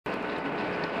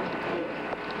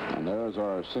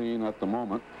stars are seen at the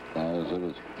moment as it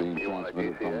is being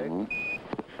transmitted from the moon.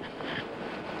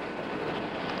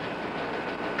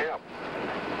 Yeah.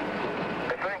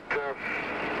 I think,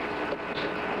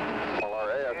 well, our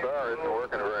ASR isn't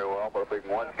working very well, but if we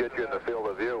can once get you in the field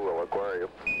of view, we'll acquire you.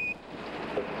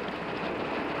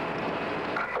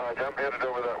 All right, I'm headed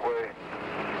over that way.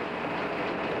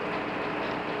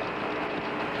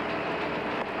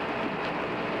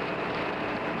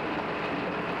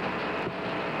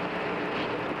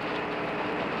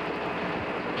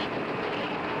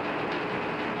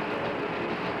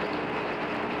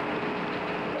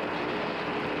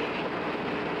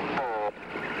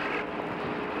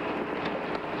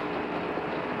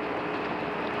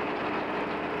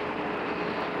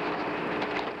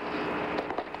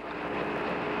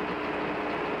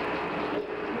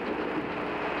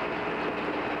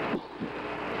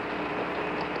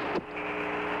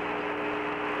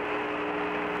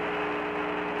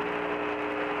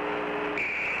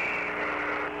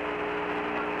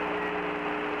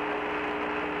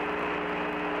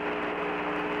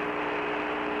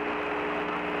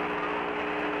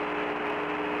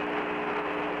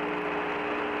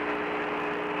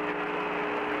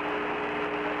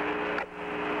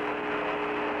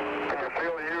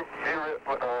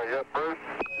 Yes, Bruce?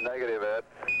 Negative, Ed.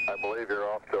 I believe you're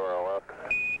off to our left.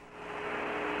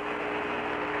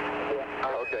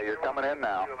 Okay, you're coming in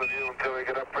now. Until we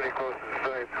get up pretty close to the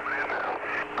state.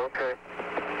 Okay.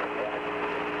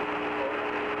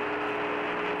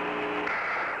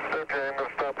 Okay, I'm going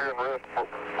to stop here and rest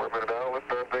for a minute now.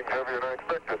 Lift everything heavier than I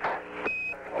expected.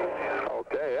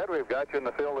 Okay, Ed, we've got you in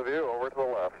the field of view over to the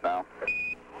left now.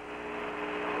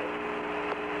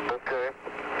 Okay.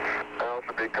 Al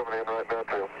should be coming in right now,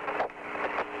 too.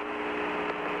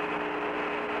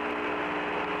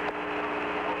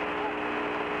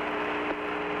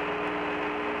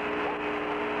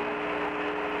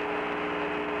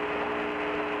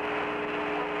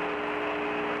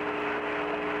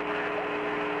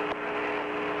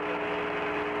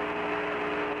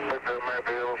 There might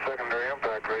be a little secondary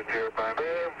impact right here, but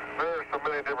there are so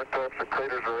many different types of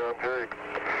craters around here.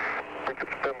 We could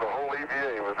spend the whole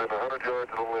EVA within 100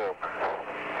 yards of the limb.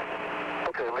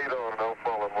 Okay, lead on and I'll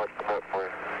follow and watch the map for you.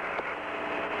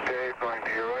 Okay, going to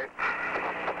your right.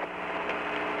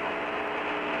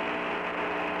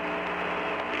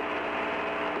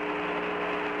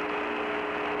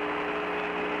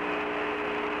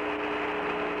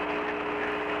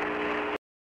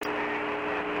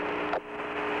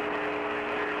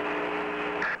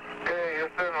 Okay,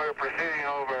 Houston, we're proceeding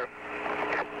over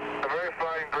a very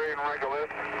fine grain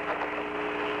regolith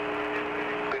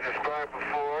we described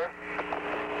before.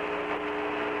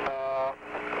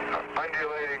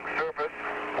 Undulating surface.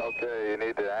 Okay, you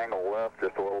need to angle left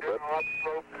just a little bit.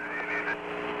 Upslope.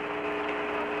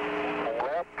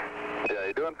 Left. Yeah,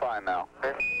 you're doing fine now.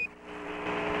 Okay.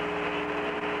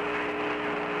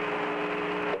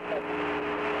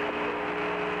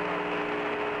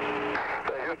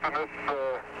 Houston, this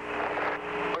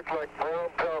looks like brown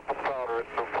talcum powder. It's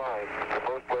so fine in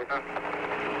most places.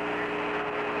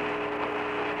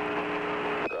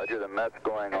 Roger, the Met's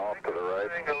going off to the right.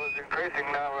 I think it was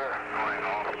increasing now.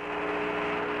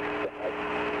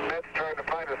 Met's trying to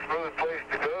find a smooth place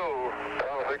to go. I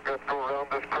don't think let's go around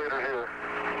this crater here.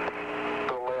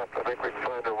 To the left, I think we can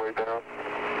find our way down.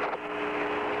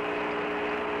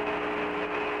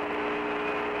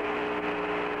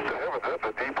 To heaven, that's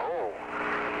a deep hole.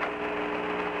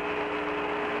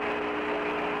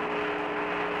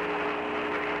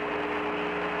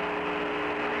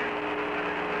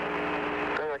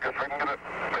 I guess we can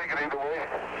make it either way.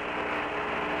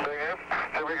 Thing is,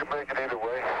 see, we can make it either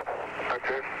way.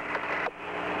 Okay.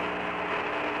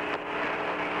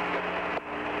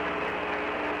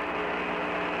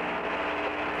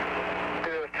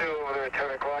 There's two over there at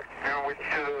 10 o'clock. You know which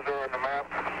two those are on the map?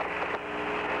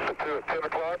 The two at 10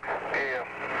 o'clock? Yeah.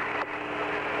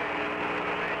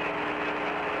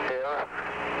 Yeah.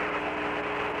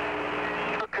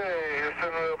 Okay,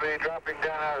 Houston, we'll be dropping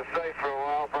down out of sight for a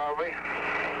while, probably.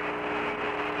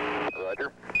 Roger.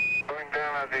 Going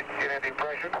down in a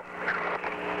depression.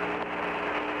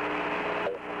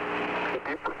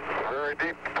 Deep, very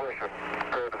deep depression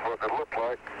compared to what it looked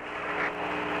like.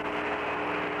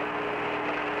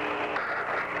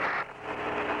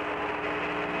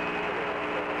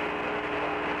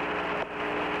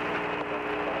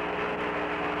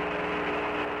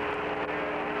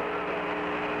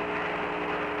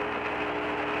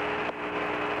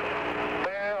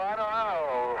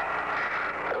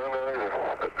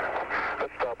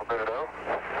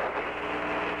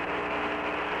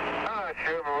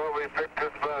 Picked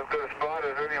just about as good a spot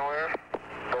as anywhere.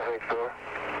 I think so.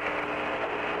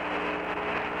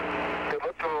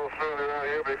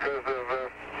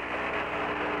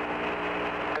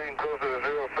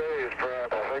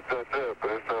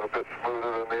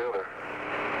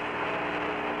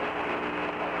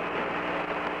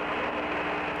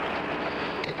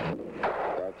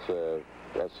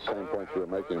 That's the same point you were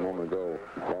making a moment ago,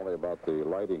 Wally, about the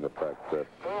lighting effect. We'll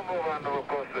move on a little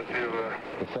closer to...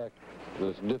 In fact,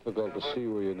 it's difficult to see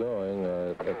where you're going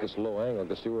at this low angle,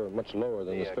 because you were much lower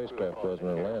than the spacecraft was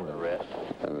when it landed.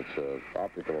 And it's an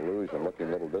optical illusion. Looking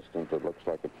a little distant, it looks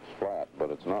like it's flat, but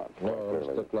it's not. No, it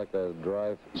just looked like a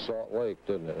dry salt lake,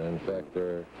 didn't it? In fact,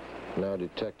 they're now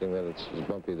detecting that it's as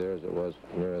bumpy there as it was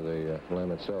near the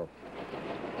LEM itself.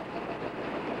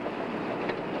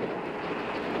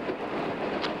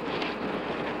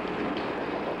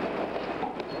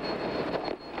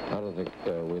 I don't think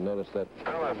we noticed that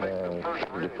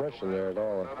depression there at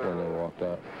all when they walked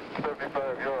out.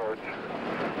 75 yards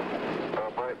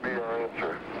might be our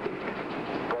answer.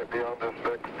 Right beyond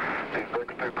these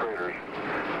next two craters.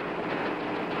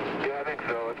 Yeah, I think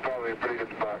so. It's probably a pretty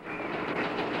good spot.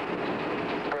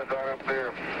 Right on up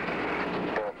there.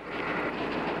 Yeah.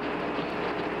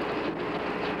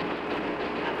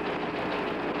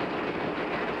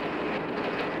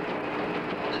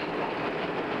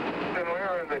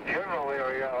 In the general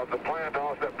area of the planned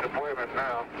offset deployment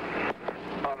now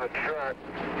on the chart.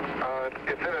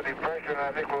 It's in a depression.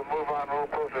 I think we'll move on a little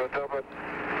closer to double it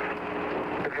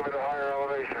to give it a higher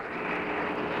elevation.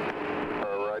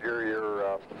 Roger,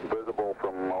 you're visible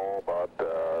from about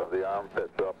the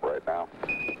armpits up right now.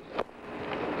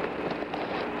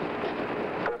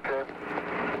 Okay.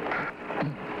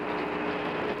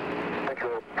 I think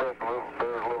you'll press a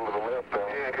little to the left.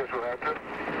 Yeah, I guess we'll have to.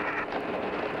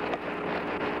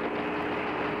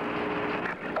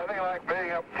 Like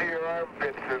being up to your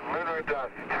armpits in lunar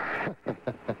dust.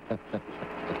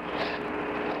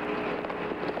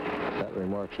 That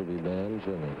remark should be banned,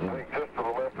 shouldn't it? I think just to the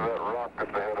left of that rock that's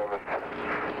ahead of us,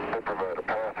 they provide a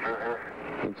path through here.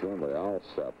 Incidentally,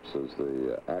 ALSEPS is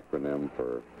the acronym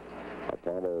for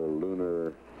Apollo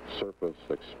Lunar Surface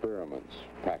Experiments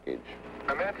Package.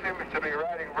 And that seems to be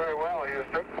riding very well,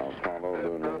 Houston. Apollo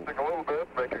Lunar. It's a little bit,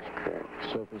 making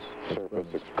Surface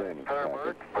Experiments time Package.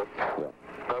 work, but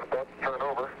not about to turn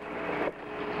over.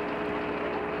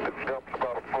 It jumps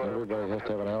about a foot. Everybody has to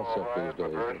have an ALSEP these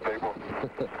days. Very stable.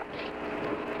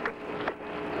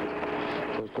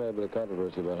 There's quite a bit of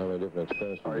controversy about how many different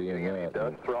experiments were being had.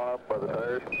 Dust thrown up by the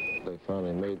tires? They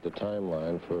finally made the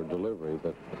timeline for delivery,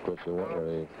 but of course they weren't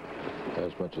really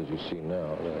as much as you see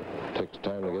now. It takes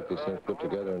time to get these things put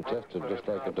together and tested, just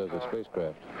like it does a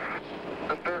spacecraft.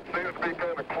 The dirt seems to be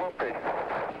kind of clumpy.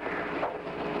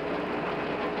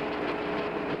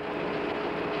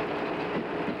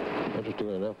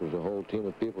 Interestingly enough, there's a whole team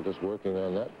of people just working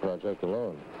on that project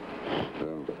alone.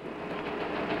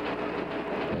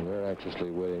 And they're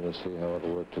anxiously waiting to see how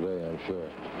it'll work today, I'm sure.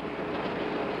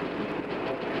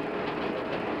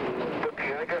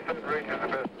 Okay, I guess that reaches the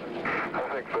best. I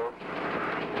think so.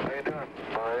 How you doing?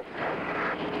 Fine.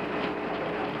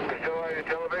 You still on your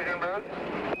television, Bruce?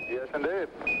 Yes, indeed.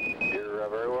 You're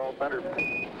very well centered.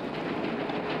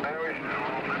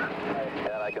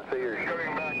 And I can see you're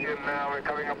coming back in now. We're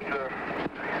coming up to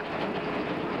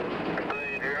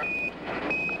grade here.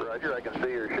 Roger, I can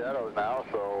see your shadows now,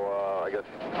 so I guess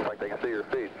like they can see your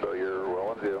feet, so you're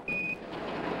well in view.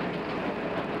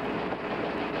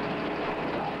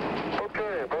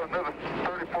 Okay, about another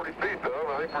 30, 40 feet though.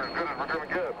 I think we're as good as we're going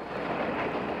to get.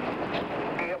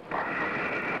 Yep.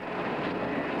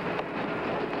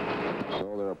 So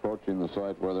they're approaching the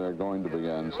site where they're going to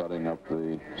begin setting up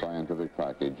the scientific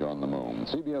package on the moon.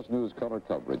 CBS News color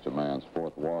coverage of man's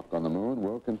fourth walk on the moon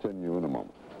will continue in a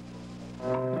moment.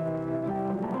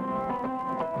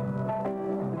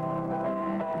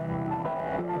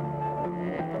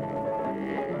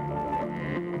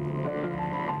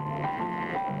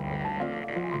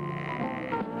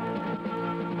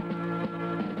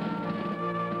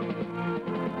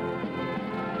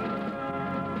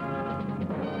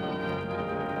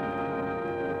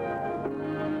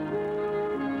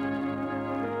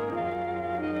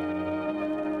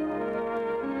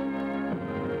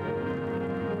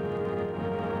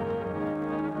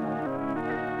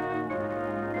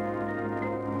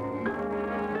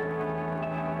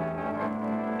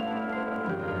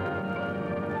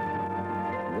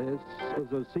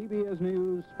 A CBS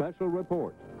News special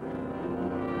report.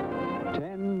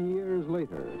 10 years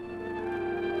later,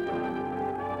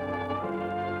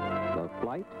 the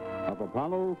flight of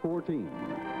Apollo 14.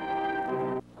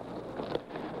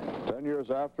 10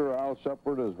 years after, Al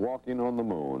Shepard is walking on the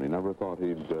moon. He never thought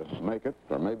he'd make it,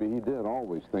 or maybe he did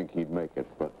always think he'd make it,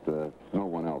 but no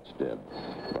one else did.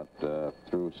 But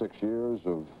through 6 years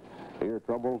of ear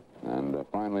trouble and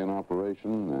finally in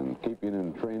operation and keeping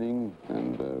in training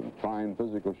and fine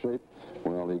physical shape,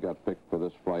 well, he got picked for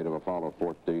this flight of Apollo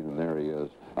 14, and there he is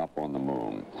up on the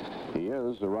moon. He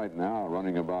is right now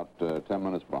running about 10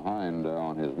 minutes behind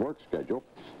on his work schedule,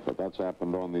 but that's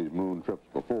happened on these moon trips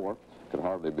before. Could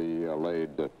hardly be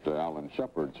laid at Alan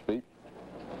Shepard's feet.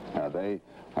 They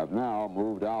have now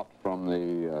moved out from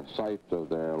the site of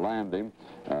their landing,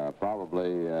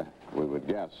 probably, we would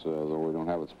guess, though we don't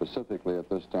have it specifically at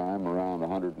this time, around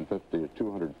 150 or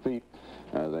 200 feet.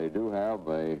 They do have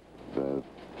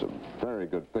some very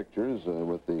good pictures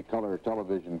with the color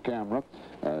television camera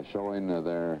showing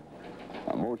their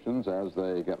motions as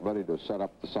they get ready to set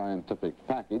up the scientific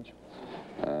package.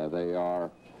 They are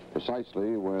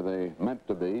precisely where they meant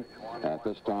to be at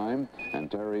this time,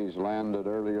 and Terry's landed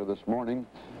earlier this morning,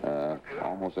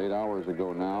 almost 8 hours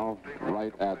ago now,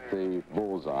 right at the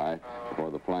bullseye for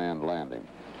the planned landing.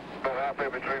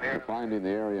 We're finding the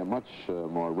area much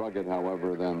more rugged,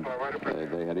 however, than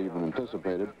they had even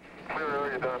anticipated.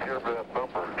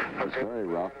 It's very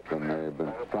rough, and they've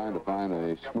been trying to find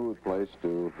a smooth place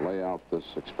to lay out this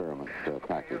experiment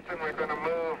package. We're going to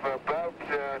move about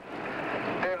 10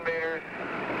 meters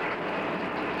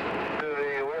to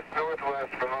the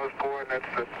west-northwest from those coordinates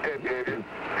that Ted gave you.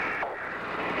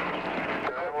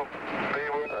 And we'll see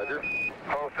where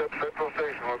all Central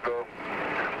Station will go.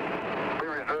 We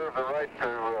reserve the right to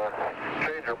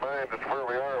change our mind as to where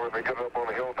we are when we get up on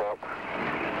the hilltop.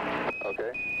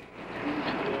 Okay.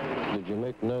 Did you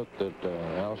make note that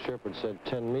Al Shepard said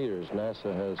 10 meters?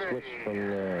 NASA has switched from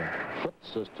the foot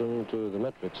system to the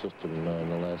metric system in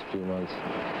the last few months.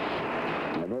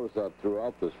 I noticed that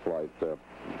throughout this flight,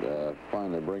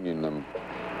 finally bringing them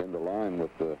into line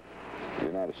with the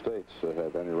United States,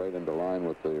 at any rate into line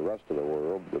with the rest of the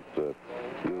world that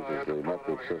uses the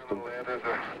metric system.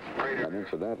 And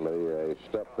incidentally, a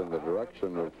step in the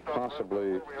direction of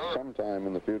possibly sometime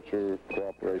in the future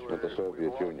cooperation with the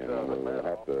Soviet Union. We'll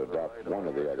have to adopt one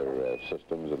of the other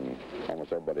systems, and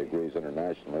almost everybody agrees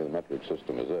internationally the metric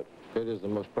system is it. It is the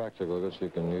most practical, because you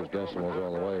can use decimals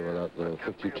all the way without the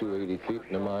 5280 feet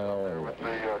in a mile and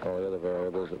all the other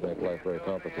variables that make life very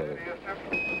complicated.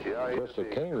 Of course,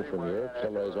 it came from Europe.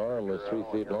 Somebody's arm was 3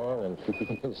 feet long, and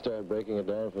started breaking it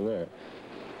down from there.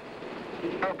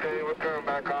 Okay, we're coming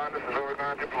back on. This is where we're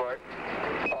going to deploy.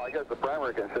 Oh, I guess the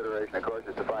primary consideration, of course,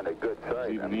 is to find a good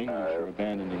site. Even the English are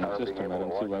abandoning the system. I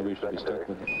don't see why we should be stuck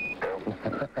with it.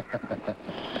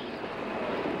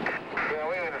 Yeah,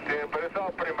 we understand, but it's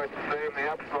all pretty much the same.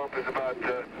 The upslope is about,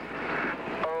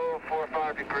 4 or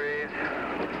 5 degrees.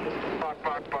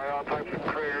 Blocked by all types of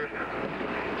craters.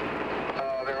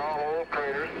 They're all old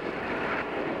craters,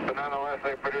 but nonetheless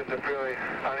they produce a fairly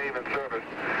uneven surface.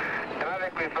 And I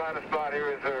think we found a spot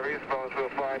here as reasonable as we'll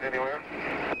find anywhere.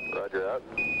 Roger that.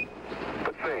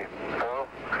 Let's see. No.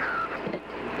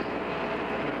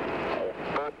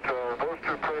 But those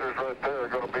two craters right there are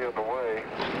going to be in the way.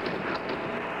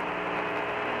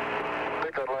 I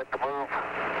think I'd like to move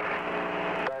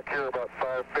back here about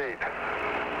 5 feet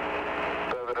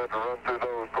rather than to run through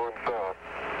those going south.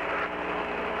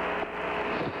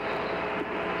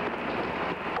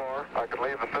 Or I could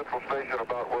leave the central station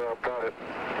about where I've got it.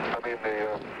 I mean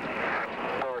the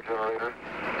power generator.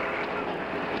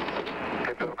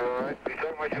 Think that'll be all right? You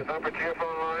talking about your number to your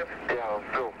phone line? Yeah, I'll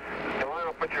do. The line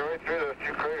will put you right through those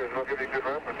two craters and we'll give you a good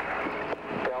reference.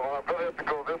 Yeah, well, I'm going to have to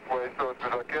go this way, so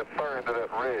because I can't fire into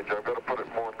that ridge, I've got to put it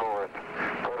more north,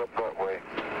 right up that way.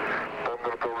 I'm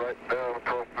going to go right down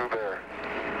across through there.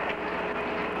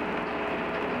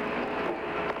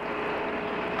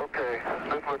 Okay,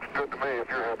 this looks good to me if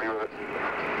you're happy with it.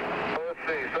 Well, let's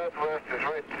see, southwest is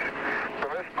right, from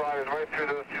this spot is right through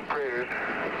those two craters.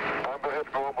 I'm going to have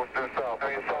to go almost due south. I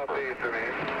mean, southeast, I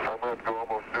mean. I'm going to have to go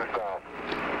almost due south.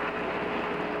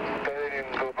 And you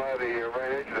can go by the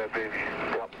right edge of that baby.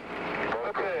 Yep.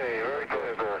 Okay, very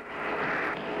good, sir.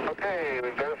 Okay,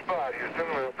 we've got a spot, Houston.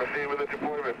 We'll proceed with the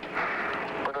deployment.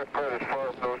 We're not quite as far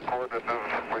from those coordinates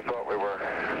as we thought we were.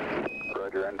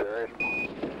 Roger, and Terry.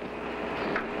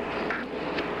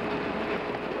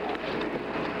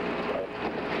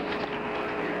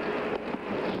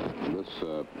 This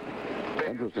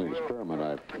interesting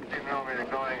experiment, 60 millimeter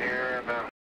going here.